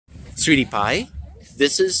Sweetie Pie,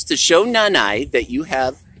 this is to show Nanai that you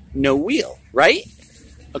have no wheel, right?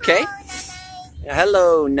 Okay?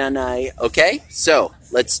 Hello, Nanai. Okay? So,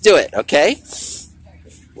 let's do it, okay?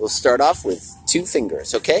 We'll start off with 2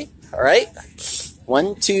 fingers, okay? All right?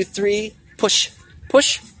 1, 2, 3, push,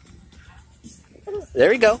 push. There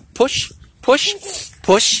we go. Push, push,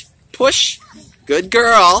 push, push. Good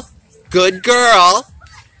girl. Good girl.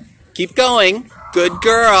 Keep going. Good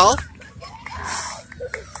girl.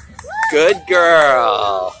 Good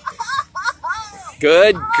girl.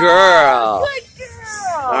 Good girl.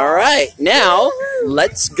 All right. Now,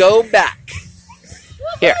 let's go back.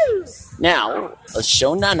 Here. Now, let's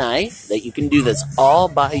show Nanai that you can do this all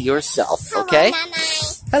by yourself, okay?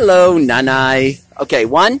 Hello, Nanai. Okay,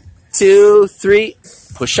 1, 2, 3.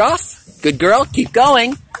 Push off. Good girl. Keep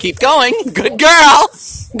going. Keep going. Good girl.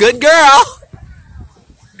 Good girl.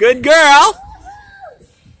 Good girl.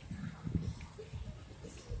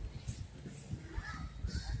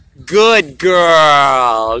 Good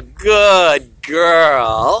girl. Good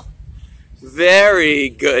girl. Very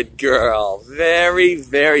good girl. Very,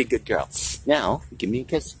 very good girl. Now, give me a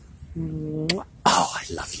kiss. Oh, I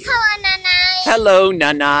love you. Hello, Nanai. Hello,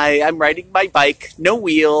 Nanai. I'm riding my bike. No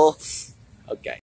wheel. Okay.